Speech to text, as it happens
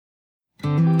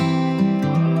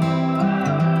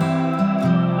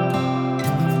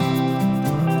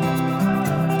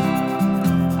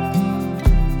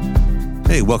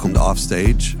welcome to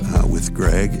Offstage with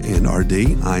Greg and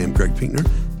RD. I am Greg Pinkner,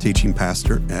 teaching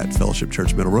pastor at Fellowship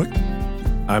Church Middlebrook.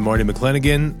 I'm Marty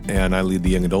McClanagan, and I lead the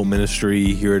young adult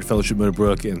ministry here at Fellowship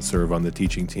Middlebrook and serve on the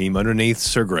teaching team underneath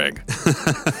Sir Greg.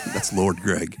 That's Lord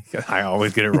Greg. I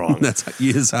always get it wrong. That's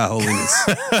His High Holiness.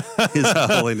 His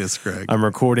High Holiness Greg. I'm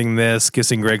recording this,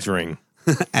 kissing Greg's ring.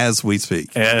 As we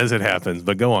speak. As it happens.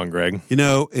 But go on, Greg. You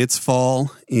know, it's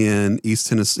fall in East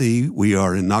Tennessee. We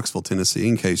are in Knoxville, Tennessee,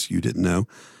 in case you didn't know.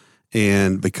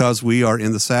 And because we are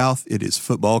in the South, it is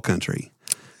football country.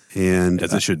 And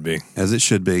as it should be. As it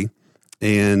should be.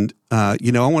 And,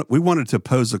 we wanted to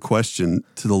pose a question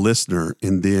to the listener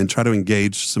and then try to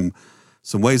engage some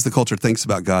ways the culture thinks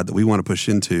about God that we want to push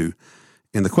into.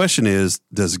 And the question is,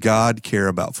 does God care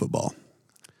about football?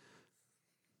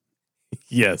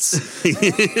 Yes.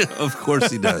 Of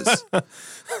course he does.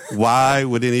 Why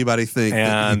would anybody think?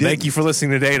 And thank you for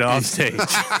listening today to Offstage.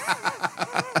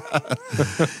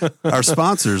 Our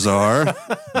sponsors are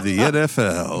the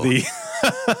NFL.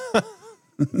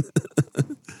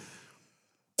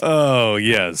 Oh,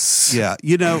 yes. Yeah.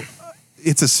 You know,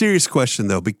 it's a serious question,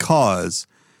 though, because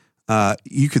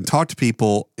you can talk to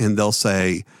people and they'll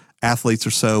say, athletes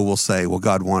or so will say, well,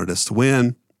 God wanted us to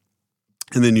win.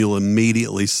 And then you'll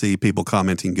immediately see people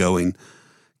commenting going,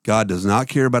 God does not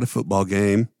care about a football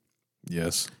game.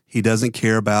 Yes. He doesn't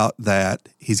care about that.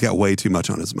 He's got way too much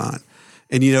on his mind.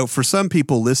 And, you know, for some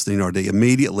people listening, RD,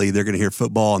 immediately they're going to hear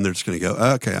football and they're just going to go,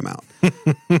 okay, I'm out.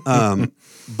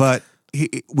 But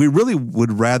we really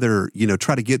would rather,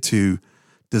 try to get to,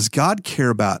 does God care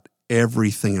about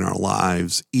everything in our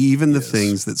lives, even the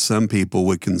things that some people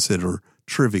would consider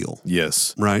trivial?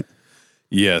 Yes. Right?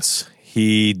 Yes,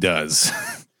 he does.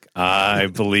 I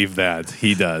believe that.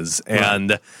 He does. Right.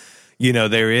 And,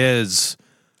 there is,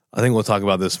 I think we'll talk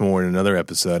about this more in another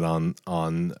episode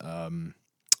on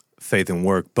faith and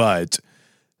work, but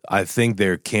I think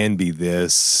there can be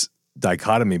this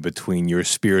dichotomy between your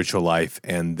spiritual life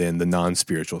and then the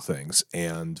non-spiritual things.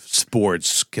 And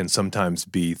sports can sometimes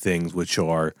be things which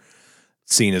are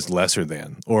seen as lesser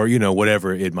than, or,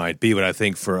 whatever it might be. But I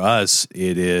think for us,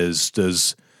 it is,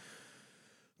 does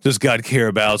God care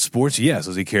about sports? Yes.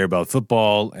 Does he care about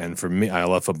football? And for me, I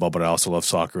love football, but I also love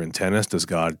soccer and tennis. Does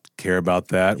God care about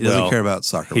that? He doesn't care about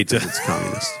soccer because it's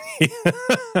communist.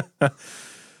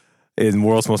 In the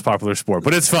world's most popular sport,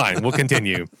 but it's fine. We'll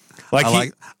continue.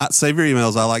 Save your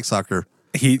emails. I like soccer.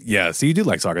 So you do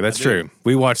like soccer. That's true.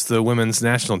 We watched the women's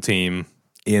national team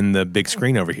in the big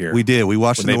screen over here. We did. We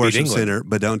watched in the Worship Center,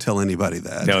 but don't tell anybody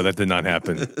that. No, that did not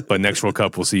happen. But next World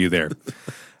Cup, we'll see you there.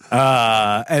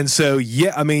 And so,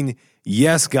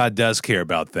 yes, God does care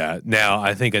about that. Now,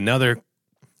 I think another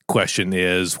question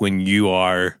is when you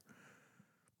are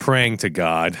praying to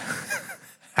God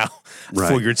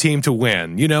for your team to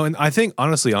win, and I think,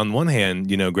 honestly, on one hand,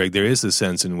 Greg, there is this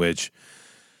sense in which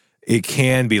it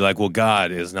can be like, well,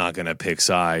 God is not going to pick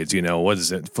sides, what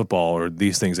is it, football or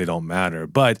these things, they don't matter.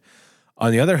 But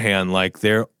on the other hand, like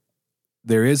there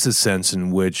is a sense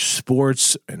in which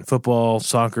sports and football,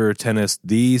 soccer, tennis,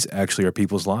 these actually are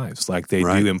people's lives. Like they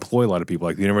do employ a lot of people,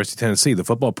 like the University of Tennessee, the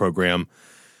football program,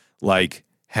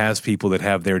 has people that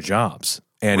have their jobs.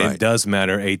 And it does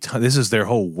matter a ton. This is their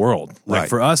whole world. Like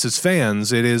for us as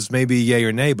fans, it is maybe yay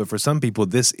or nay, but for some people,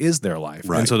 this is their life.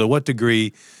 Right. And so to what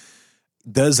degree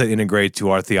does that integrate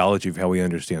to our theology of how we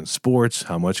understand sports,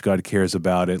 how much God cares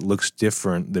about it, looks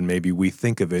different than maybe we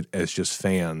think of it as just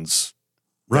fans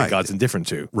that God's indifferent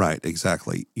to. Right,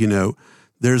 exactly.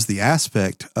 There's the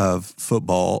aspect of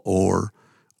football or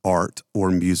art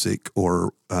or music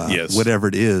or whatever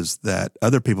it is that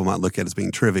other people might look at as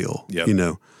being trivial.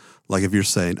 Yep. Like if you're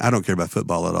saying, I don't care about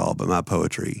football at all, but my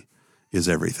poetry is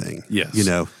everything. Yes.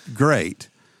 Great.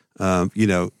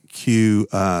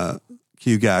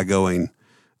 Cue guy going,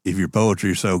 if your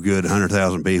poetry is so good,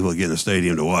 100,000 people get in the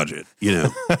stadium to watch it,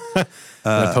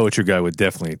 The poetry guy would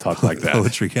definitely talk like that.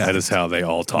 Poetry guy. That is how they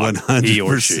all talk, 100%. he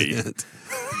or she.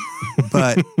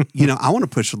 But, I want to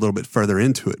push a little bit further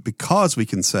into it because we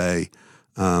can say,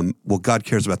 well, God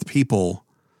cares about the people,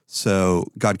 so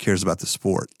God cares about the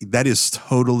sport. That is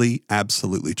totally,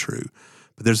 absolutely true.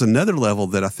 But there's another level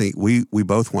that I think we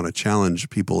both want to challenge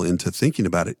people into thinking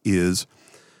about it is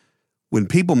when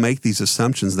people make these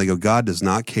assumptions, they go, God does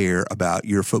not care about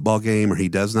your football game or he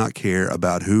does not care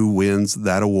about who wins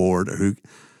that award or who.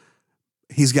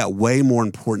 He's got way more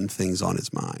important things on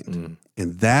his mind. Mm.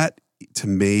 And that, to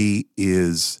me,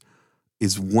 is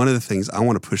one of the things I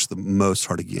want to push the most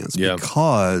hard against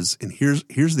because, and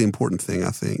here's the important thing I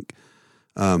think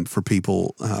for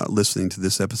people listening to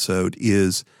this episode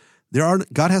is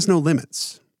God has no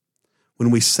limits. when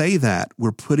we say that,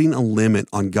 we're putting a limit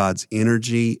on God's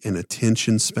energy and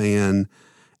attention span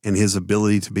and his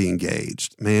ability to be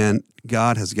engaged. Man,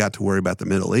 God has got to worry about the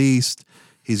Middle East.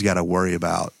 He's got to worry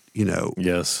about,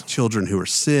 Yes. children who are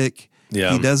sick.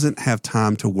 Yeah. He doesn't have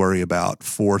time to worry about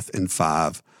 4th and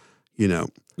 5,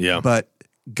 Yeah. But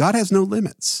God has no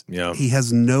limits. Yeah. He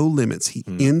has no limits. He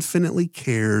infinitely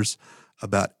cares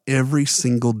about every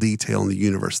single detail in the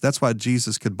universe. That's why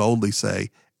Jesus could boldly say,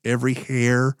 every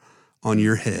hair on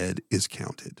your head is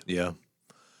counted. Yeah.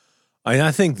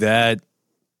 I think that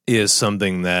is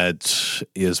something that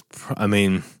is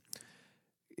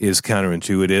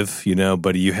counterintuitive,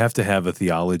 but you have to have a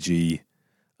theology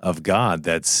of God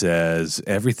that says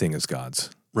everything is God's.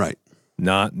 Right.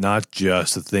 Not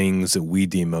just the things that we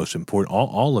deem most important.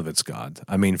 All of it's God.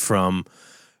 I mean, from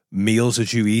meals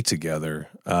that you eat together,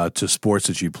 to sports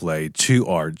that you play, to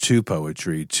art, to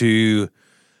poetry, to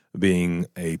being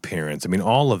a parent. I mean,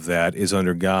 all of that is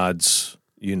under God's,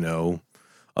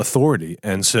 authority.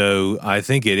 And so I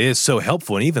think it is so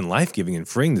helpful and even life-giving and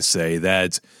freeing to say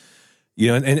that,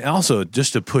 and also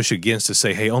just to push against to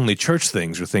say, hey, only church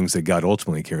things are things that God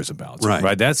ultimately cares about.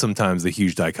 Right? That's sometimes the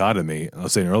huge dichotomy. I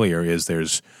was saying earlier is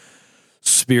there's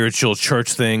spiritual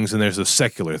church things and there's the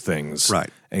secular things. Right.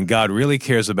 And God really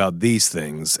cares about these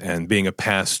things, and being a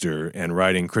pastor and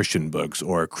writing Christian books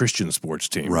or a Christian sports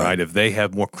team, right? If they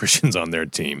have more Christians on their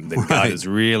team, then God is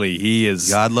really,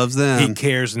 God loves them. He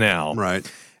cares now. Right.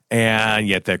 And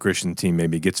yet that Christian team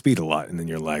maybe gets beat a lot. And then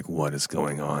you're like, what is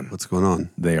going on? What's going on?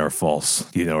 They are false,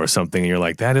 or something. And you're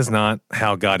like, that is not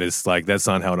how God is, like, that's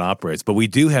not how it operates. But we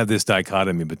do have this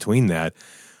dichotomy between that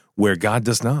where God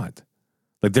does not.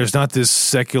 Like, there's not this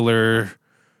secular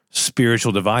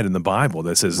spiritual divide in the Bible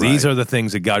that says these are the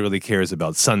things that God really cares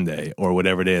about Sunday or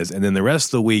whatever it is. And then the rest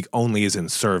of the week only is in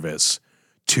service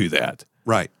to that.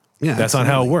 Right. Yeah. That's not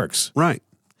how it works. Right.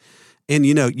 And,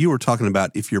 you were talking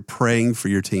about if you're praying for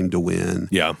your team to win,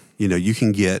 you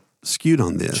can get skewed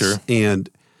on this. Sure. And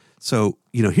so,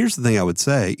 here's the thing I would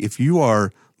say. If you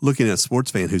are looking at a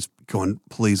sports fan who's going,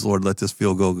 please, Lord, let this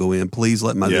field goal go in. Please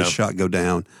let this shot go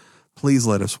down. Please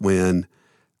let us win.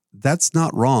 That's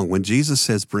not wrong. When Jesus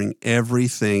says bring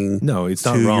everything it's to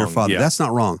not wrong. your Father, that's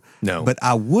not wrong. No. But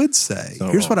I would say,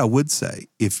 here's what I would say.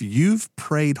 If you've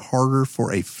prayed harder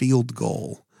for a field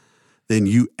goal than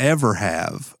you ever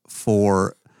have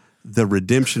for the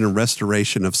redemption and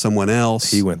restoration of someone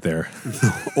else, he went there,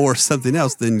 or something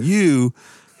else, then you're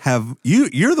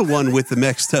the one with the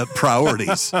mixed up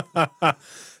priorities.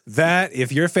 That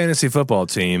if your fantasy football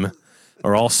team,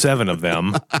 or all 7 of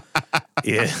them,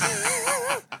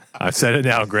 I've said it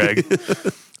now, Greg,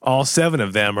 all 7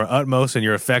 of them are utmost in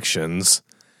your affections,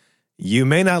 you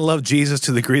may not love Jesus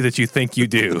to the degree that you think you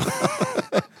do.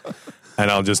 And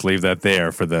I'll just leave that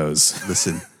there for those.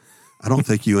 Listen, I don't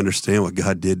think you understand what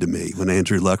God did to me when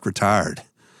Andrew Luck retired.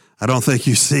 I don't think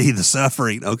you see the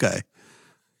suffering. Okay.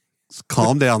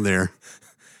 Calm down there.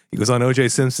 He was on O.J.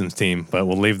 Simpson's team, but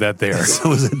we'll leave that there. So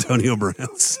was Antonio Brown.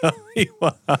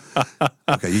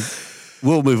 Okay,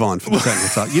 we'll move on from the technical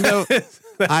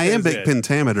talk. Iambic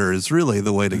pentameter is really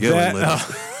the way to go.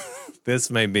 This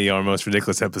may be our most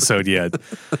ridiculous episode yet.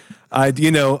 I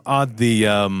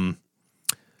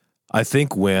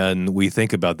think when we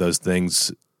think about those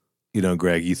things,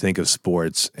 Greg, you think of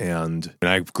sports, and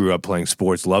I grew up playing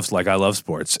sports, I love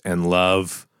sports and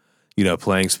love,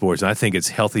 playing sports. And I think it's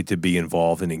healthy to be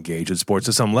involved and engaged in sports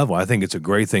at some level. I think it's a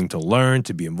great thing to learn,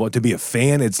 to be involved, to be a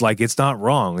fan. It's like, it's not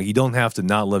wrong. You don't have to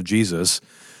not love Jesus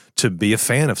to be a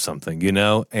fan of something,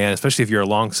 and especially if you're a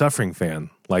long-suffering fan,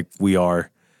 like we are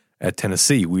at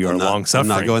Tennessee. We are long-suffering.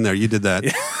 I'm not going there. You did that.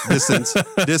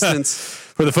 Distance.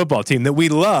 For the football team that we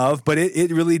love, but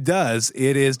it really does.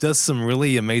 Does some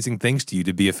really amazing things to you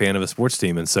to be a fan of a sports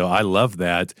team. And so I love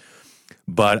that.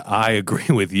 But I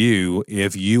agree with you.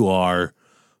 If you are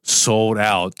sold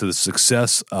out to the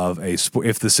success of a sport,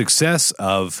 if the success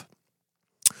of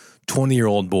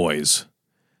 20-year-old boys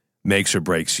makes or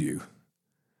breaks you,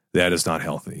 that is not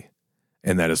healthy,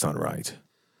 and that is not right.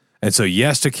 And so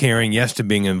yes to caring, yes to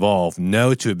being involved,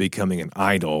 no to it becoming an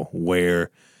idol where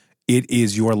it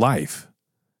is your life,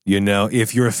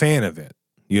 if you're a fan of it,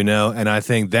 and I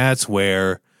think that's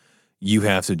where you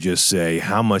have to just say,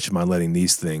 how much am I letting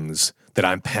these things that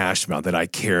I'm passionate about, that I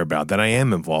care about, that I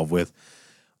am involved with,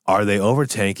 are they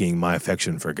overtaking my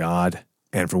affection for God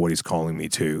and for what he's calling me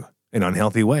to in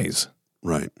unhealthy ways?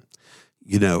 Right.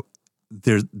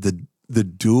 There's the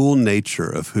dual nature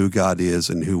of who God is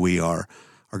and who we are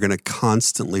going to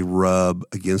constantly rub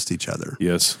against each other.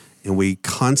 Yes. And we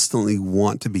constantly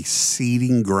want to be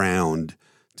ceding ground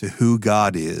to who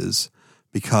God is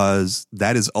because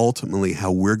that is ultimately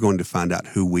how we're going to find out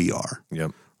who we are.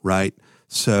 Yep. Right?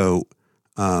 So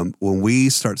when we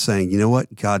start saying, you know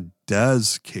what, God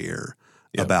does care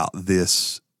Yep. about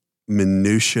this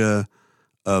minutia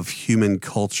of human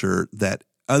culture that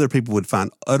other people would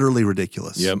find utterly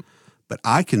ridiculous. Yep. But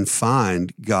I can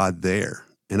find God there,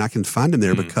 and I can find him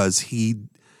there because he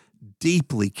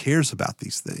deeply cares about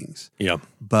these things. Yep.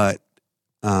 But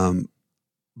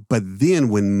then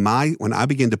when I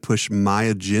begin to push my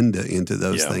agenda into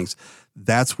those things,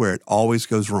 that's where it always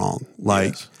goes wrong.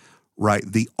 Like, right,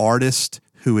 the artist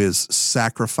who is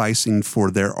sacrificing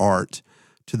for their art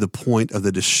to the point of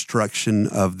the destruction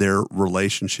of their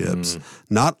relationships,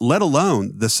 not let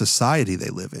alone the society they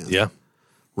live in. Yeah.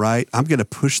 Right? I'm going to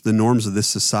push the norms of this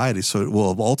society so it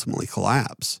will ultimately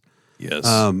collapse. Yes.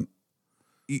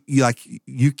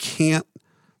 You can't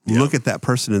look at that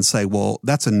person and say, well,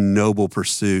 that's a noble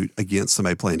pursuit against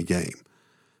somebody playing a game.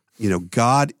 You know,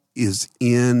 God is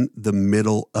in the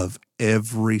middle of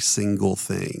every single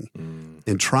thing.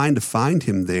 And trying to find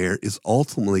him there is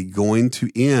ultimately going to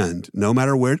end, no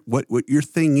matter what your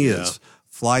thing is,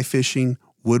 fly fishing,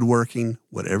 woodworking,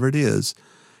 whatever it is,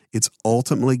 it's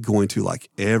ultimately going to, like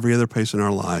every other place in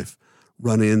our life,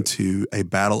 run into a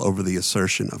battle over the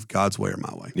assertion of God's way or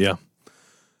my way. Yeah.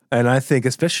 And I think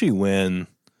especially when,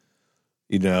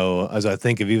 you know, as I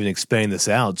think of even expanding this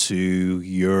out to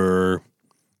your,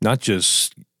 not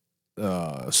just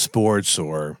sports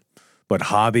but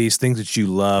hobbies, things that you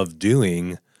love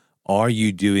doing, are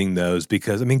you doing those?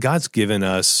 Because, I mean, God's given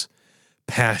us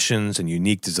passions and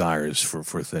unique desires for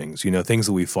things, you know, things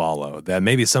that we follow that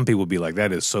maybe some people would be like,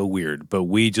 that is so weird, but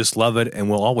we just love it and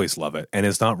we'll always love it. And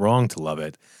it's not wrong to love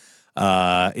it.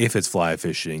 If it's fly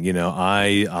fishing, you know,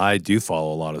 I do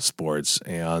follow a lot of sports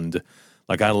and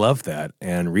like, I love that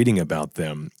and reading about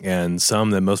them, and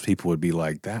some that most people would be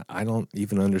like, that I don't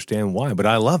even understand why, but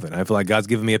I love it. I feel like God's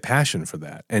given me a passion for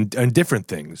that and different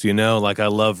things, you know, like I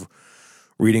love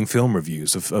reading film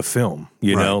reviews of film,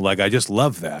 you know, like I just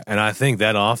love that. And I think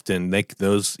that often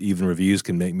those even reviews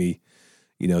can make me,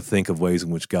 you know, think of ways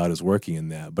in which God is working in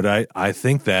that. But I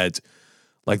think that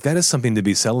like that is something to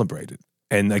be celebrated.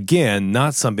 And again,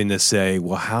 not something to say,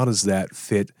 well, how does that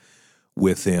fit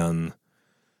within,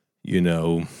 you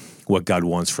know, what God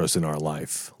wants for us in our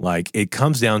life? Like it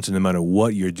comes down to no matter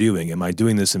what you're doing, am I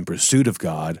doing this in pursuit of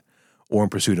God or in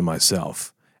pursuit of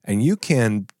myself? And you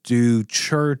can do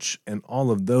church and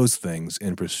all of those things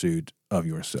in pursuit of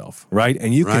yourself, right?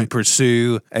 And you can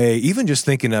pursue even just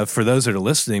thinking of, for those that are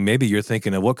listening, maybe you're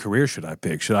thinking of what career should I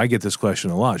pick? Should I get this question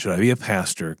a lot? Should I be a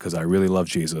pastor because I really love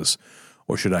Jesus?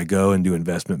 Or should I go and do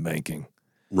investment banking?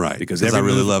 Right. Because I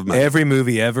really love money. Every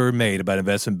movie ever made about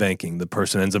investment banking, the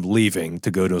person ends up leaving to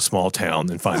go to a small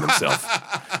town and find himself.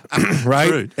 Right?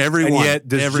 True. Everyone. And yet,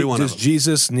 does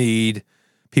Jesus need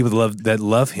people that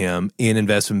love him in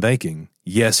investment banking?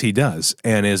 Yes, he does.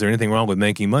 And is there anything wrong with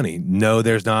making money? No,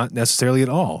 there's not necessarily at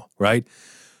all, right?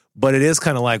 But it is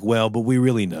kind of like, well, but we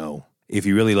really know if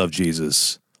you really love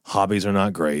Jesus, hobbies are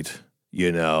not great,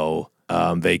 you know.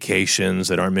 Vacations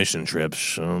that aren't mission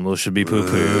trips, those should be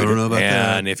poo-pooed. I don't know about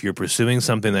and that. if you're pursuing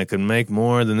something that can make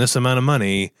more than this amount of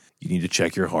money, you need to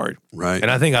check your heart. Right.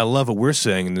 And I think I love what we're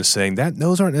saying in this, saying that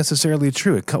those aren't necessarily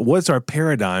true. What's our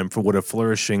paradigm for what a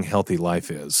flourishing, healthy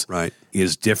life is? Right.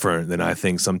 Is different than I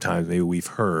think sometimes maybe we've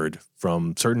heard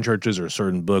from certain churches or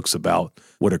certain books about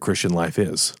what a Christian life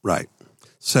is. Right.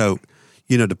 So,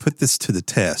 you know, to put this to the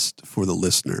test for the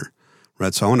listener,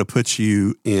 right? So I want to put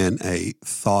you in a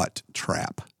thought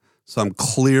trap. So I'm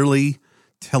clearly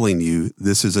telling you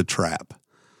this is a trap.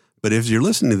 But if you're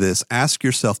listening to this, ask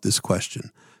yourself this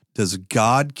question. Does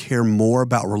God care more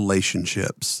about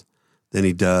relationships than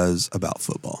he does about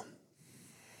football?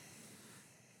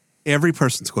 Every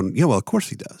person's going, yeah, well, of course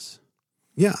he does.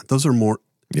 Yeah, those are more.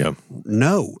 Yeah.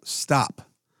 No, stop.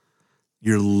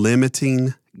 You're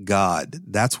limiting God.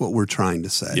 That's what we're trying to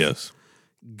say. Yes.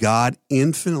 God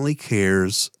infinitely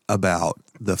cares about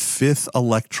the fifth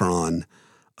electron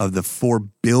of the 4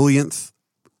 billionth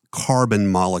carbon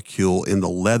molecule in the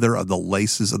leather of the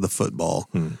laces of the football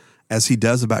as he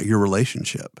does about your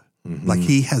relationship. Mm-hmm. Like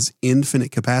he has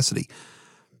infinite capacity,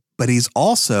 but he's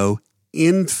also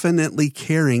infinitely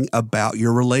caring about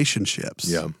your relationships.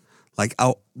 Yeah. Like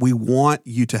we want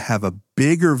you to have a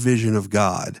bigger vision of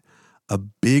God, a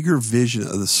bigger vision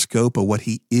of the scope of what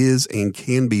he is and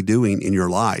can be doing in your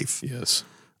life. Yes.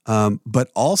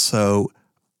 But also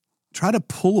try to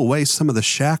pull away some of the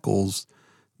shackles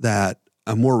that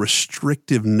a more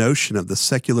restrictive notion of the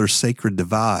secular sacred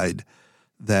divide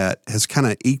that has kind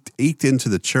of eked into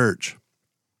the church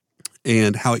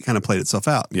and how it kind of played itself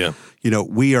out. Yeah.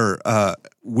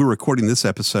 We're recording this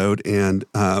episode, and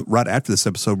right after this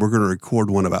episode, we're going to record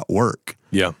one about work.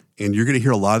 Yeah. And you're going to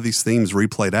hear a lot of these themes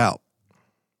replayed out.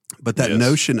 But that Yes.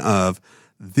 notion of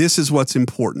this is what's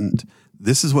important,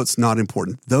 this is what's not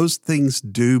important, those things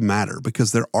do matter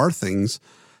because there are things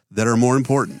that are more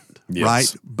important, Yes.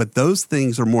 right? But those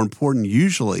things are more important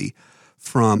usually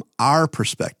from our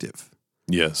perspective,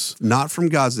 Yes. not from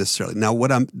God's necessarily. Now,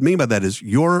 what I mean by that is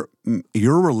your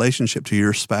relationship to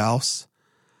your spouse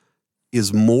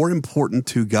is more important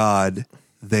to God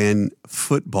than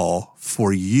football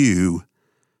for you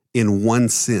in one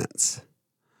sense,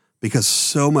 because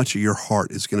so much of your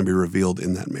heart is going to be revealed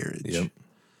in that marriage. Yep.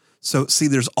 So, see,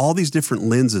 there's all these different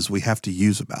lenses we have to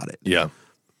use about it. Yeah.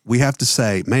 We have to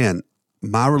say, man,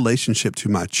 my relationship to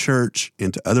my church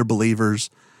and to other believers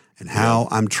and how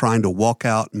I'm trying to walk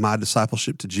out my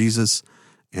discipleship to Jesus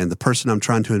and the person I'm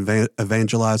trying to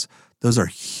evangelize, those are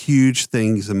huge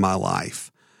things in my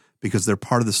life because they're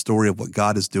part of the story of what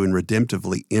God is doing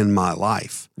redemptively in my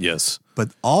life. Yes. But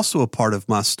also a part of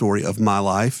my story of my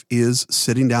life is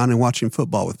sitting down and watching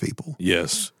football with people.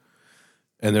 Yes.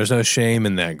 And there's no shame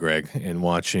in that, Greg, in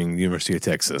watching University of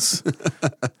Texas.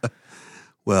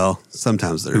 Well,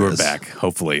 sometimes there Who are is. back,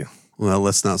 hopefully, Well,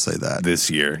 let's not say that.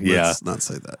 this year. Yeah. Let's not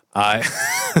say that.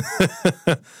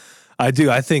 I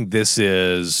do. I think this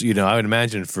is, I would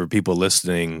imagine for people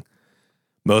listening,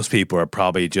 most people are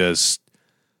probably just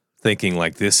thinking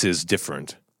like this is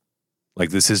different. Like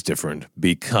this is different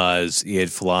because it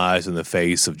flies in the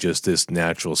face of just this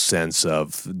natural sense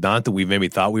of not that we maybe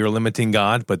thought we were limiting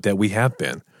God, but that we have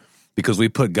been because we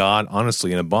put God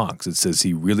honestly in a box. It says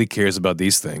he really cares about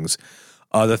these things.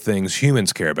 Other things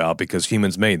humans care about because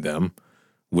humans made them,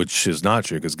 which is not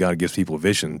true because God gives people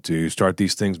vision to start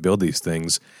these things, build these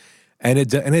things. And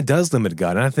it does limit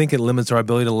God. And I think it limits our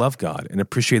ability to love God and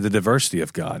appreciate the diversity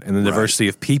of God and the diversity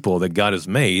of people that God has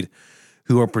made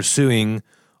who are pursuing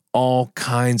all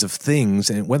kinds of things.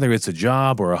 And whether it's a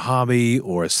job or a hobby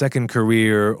or a second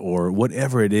career or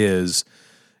whatever it is,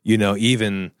 there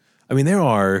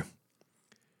are,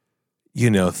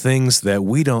 things that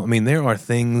we don't, there are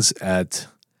things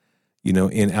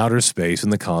in outer space, in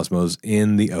the cosmos,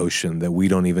 in the ocean that we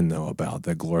don't even know about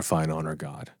that glorify and honor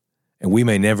God. And we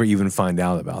may never even find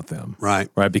out about them. Right.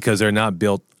 Right? Because they're not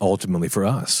built ultimately for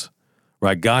us.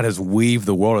 Right? God has weaved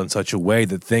the world in such a way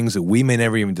that things that we may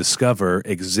never even discover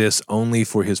exist only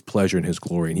for his pleasure and his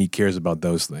glory. And he cares about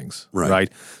those things.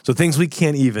 Right? So things we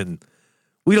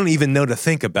don't even know to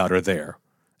think about are there.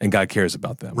 And God cares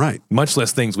about them. Right. Much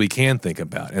less things we can think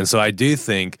about. And so I do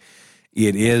think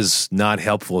it is not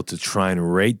helpful to try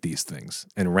and rate these things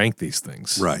and rank these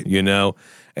things. Right.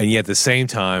 And yet at the same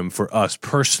time, for us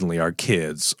personally, our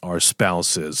kids, our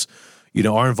spouses,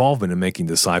 our involvement in making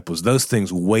disciples, those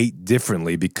things weight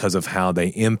differently because of how they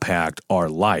impact our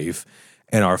life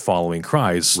and our following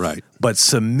Christ. Right. But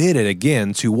submit it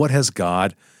again to what has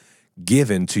God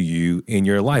given to you in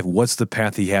your life. What's the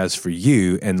path he has for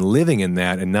you, and living in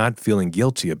that and not feeling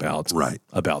guilty about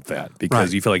that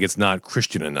because you feel like it's not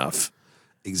Christian enough.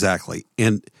 Exactly.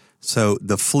 And so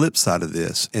the flip side of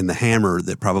this and the hammer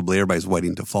that probably everybody's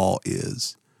waiting to fall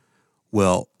is,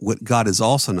 well, what God is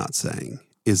also not saying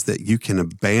is that you can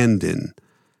abandon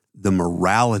the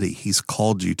morality he's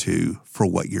called you to for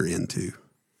what you're into.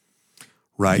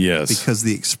 Right? Yes. Because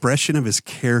the expression of his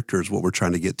character is what we're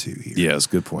trying to get to here. Yes,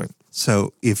 good point.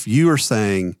 So if you are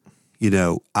saying,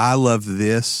 I love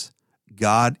this,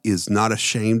 God is not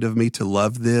ashamed of me to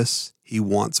love this, he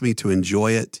wants me to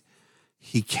enjoy it,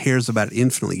 he cares about it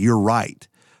infinitely, you're right.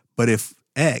 But if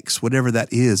X, whatever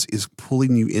that is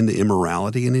pulling you into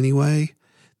immorality in any way,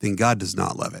 then God does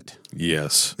not love it.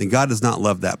 Yes. Then God does not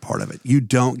love that part of it. You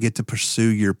don't get to pursue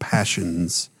your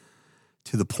passions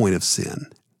to the point of sin,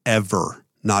 ever.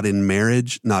 Not in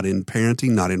marriage, not in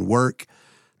parenting, not in work,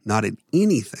 not in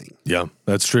anything. Yeah,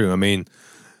 that's true. I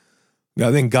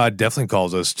think God definitely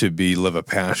calls us to live a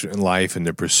passionate life and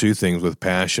to pursue things with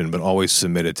passion, but always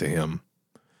submit it to him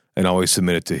and always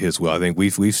submit it to his will. I think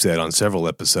we've said on several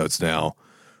episodes now,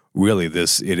 really it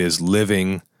is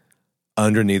living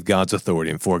underneath God's authority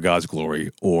and for God's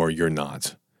glory, or you're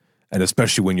not. And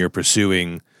especially when you're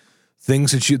pursuing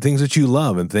things that you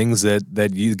love and things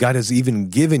that God has even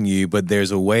given you, but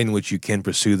there's a way in which you can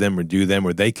pursue them or do them,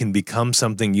 or they can become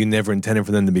something you never intended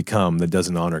for them to become that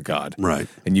doesn't honor God. Right.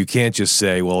 And you can't just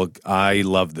say, well, I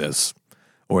love this,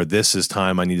 or this is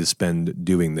time I need to spend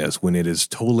doing this, when it is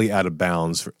totally out of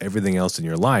bounds for everything else in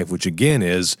your life, which again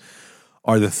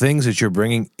are the things that you're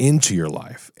bringing into your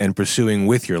life and pursuing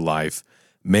with your life,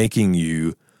 making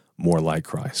you more like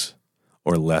Christ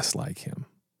or less like him,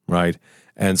 right?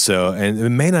 And it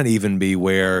may not even be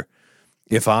where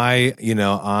if I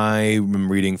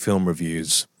am reading film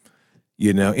reviews,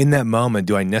 in that moment,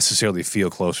 do I necessarily feel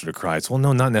closer to Christ? Well,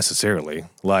 no, not necessarily,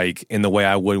 like in the way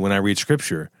I would when I read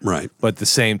Scripture. Right. But at the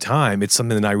same time, it's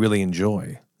something that I really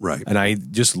enjoy. Right. And I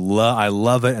just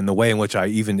love it, and the way in which I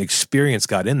even experience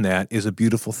God in that is a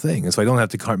beautiful thing. And so I don't have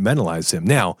to compartmentalize him.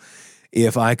 Now,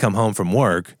 if I come home from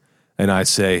work and I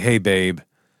say, hey, babe,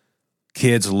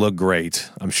 kids look great.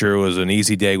 I'm sure it was an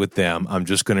easy day with them. I'm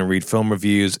just going to read film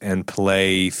reviews and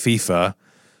play FIFA.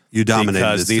 You dominated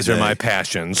because these today. are my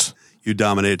passions. You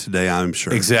dominated today, I'm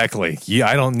sure. Exactly.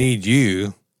 I don't need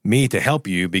me to help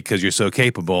you because you're so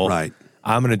capable. Right.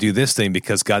 I'm going to do this thing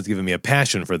because God's given me a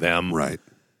passion for them. Right.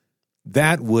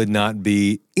 That would not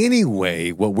be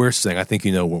anyway what we're saying. I think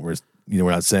what we're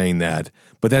not saying that,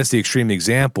 but that's the extreme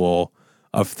example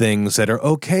of things that are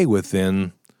okay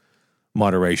within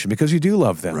moderation because you do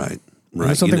love them. Right.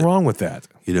 There's something wrong with that.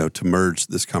 To merge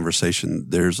this conversation,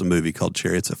 there's a movie called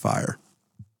Chariots of Fire.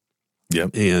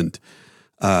 Yep. And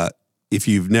if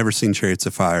you've never seen Chariots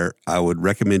of Fire, I would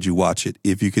recommend you watch it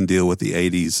if you can deal with the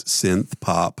 80s synth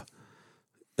pop.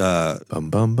 Bum,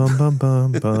 bum, bum, bum,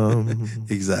 bum, bum.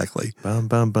 Exactly. Bum,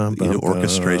 bum, bum, bum,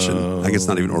 orchestration. I guess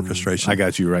not even orchestration. I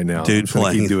got you right now. Dude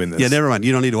playing. Keep doing this. Yeah, never mind.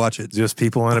 You don't need to watch it. Just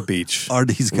people on a beach.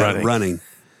 RD's got it running.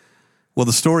 Well,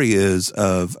 the story is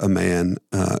of a man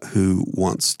who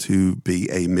wants to be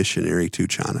a missionary to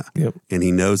China. Yep. And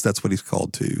he knows that's what he's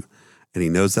called to. And he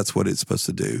knows that's what it's supposed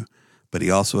to do. But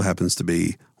he also happens to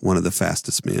be one of the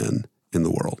fastest men in the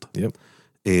world. Yep.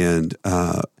 And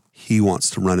he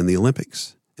wants to run in the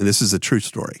Olympics. And this is a true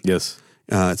story. Yes.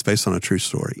 It's based on a true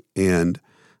story. And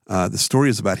the story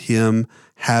is about him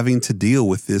having to deal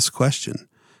with this question.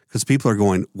 Because people are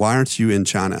going, why aren't you in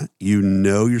China? You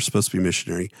know you're supposed to be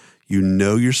missionary. You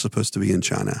know you're supposed to be in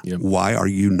China. Yep. Why are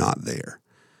you not there?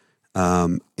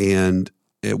 And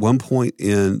at one point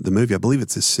in the movie, I believe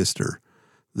it's his sister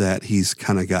that he's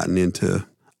kind of gotten into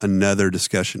another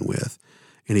discussion with.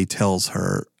 And he tells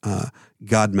her,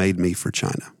 God made me for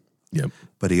China. Yep.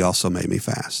 But he also made me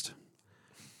fast.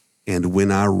 And when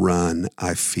I run,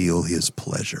 I feel his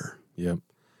pleasure. Yep.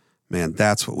 Man,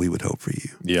 that's what we would hope for you.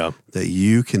 Yeah. That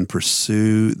you can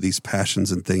pursue these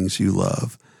passions and things you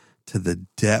love to the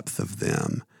depth of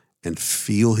them and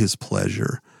feel his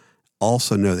pleasure.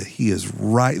 Also know that he is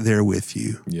right there with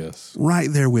you. Yes. Right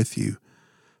there with you.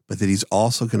 But that he's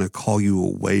also going to call you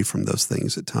away from those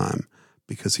things at time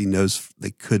because he knows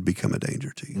they could become a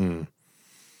danger to you. Mm.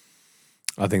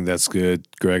 I think that's good,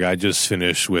 Greg. I just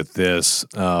finished with this.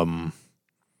 God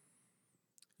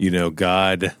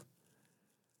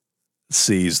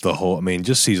sees the whole,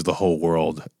 just sees the whole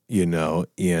world,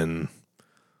 in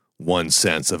one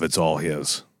sense of it's all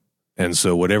his. And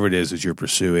so whatever it is that you're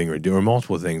pursuing or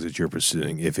multiple things that you're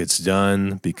pursuing, if it's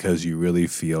done because you really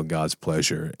feel God's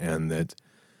pleasure and that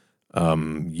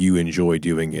you enjoy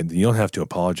doing it, then you don't have to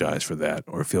apologize for that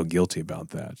or feel guilty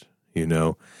about that,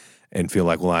 and feel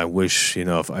like, well, I wish,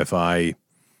 if I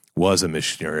was a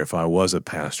missionary, if I was a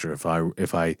pastor, if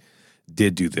I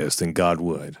did do this, then God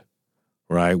would,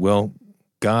 right? Well,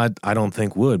 God, I don't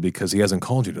think would because he hasn't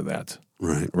called you to that.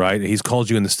 Right? He's called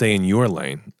you to stay in your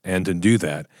lane and to do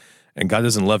that. And God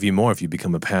doesn't love you more if you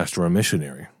become a pastor or a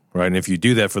missionary, right? And if you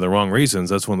do that for the wrong reasons,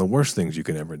 that's one of the worst things you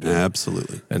can ever do.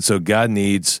 Absolutely. And so God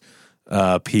needs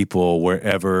people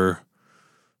wherever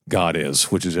God is,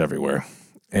 which is everywhere.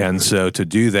 And so to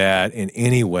do that in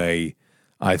any way,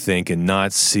 I think, and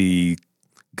not see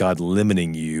God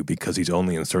limiting you because he's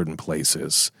only in certain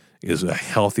places is a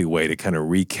healthy way to kind of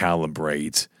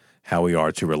recalibrate how we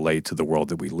are to relate to the world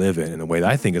that we live in a way that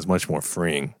I think is much more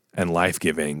freeing and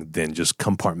life-giving than just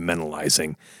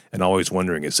compartmentalizing and always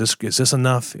wondering, is this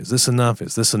enough? Is this enough?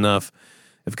 Is this enough?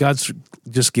 If God's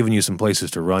just given you some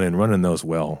places to run in those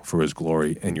well for his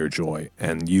glory and your joy,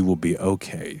 and you will be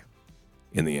okay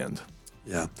in the end.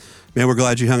 Yeah. Man, we're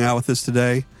glad you hung out with us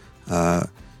today.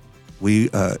 We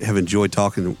have enjoyed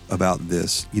talking about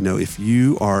this. If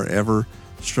you are ever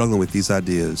struggling with these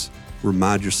ideas,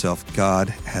 remind yourself God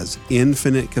has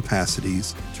infinite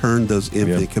capacities. Turn those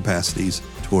infinite capacities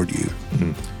toward you.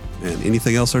 Mm-hmm. And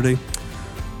anything else, RD?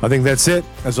 I think that's it.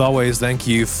 As always, thank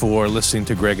you for listening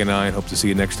to Greg and I, and hope to see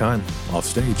you next time off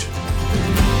stage.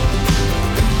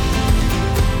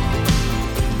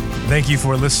 Thank you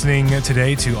for listening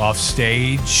today to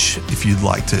Offstage. If you'd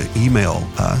like to email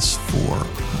us for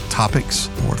topics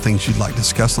or things you'd like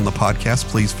discussed on the podcast,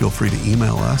 please feel free to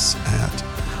email us at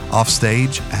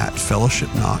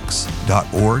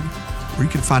offstage@fellowshipknox.org, or you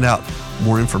can find out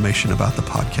more information about the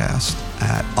podcast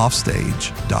at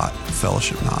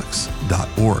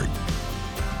offstage.fellowshipknox.org.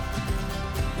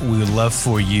 we would love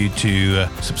for you to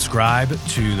subscribe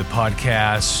to the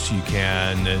podcast. You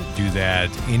can do that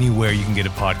anywhere you can get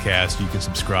a podcast. You can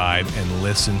subscribe and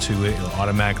listen to it. It'll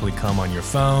automatically come on your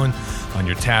phone, on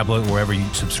your tablet, wherever you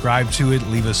subscribe to it.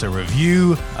 Leave us a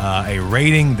review, a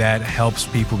rating. That helps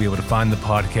people be able to find the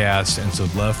podcast. And so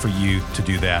I'd love for you to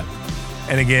do that.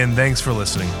 And again, thanks for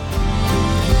listening.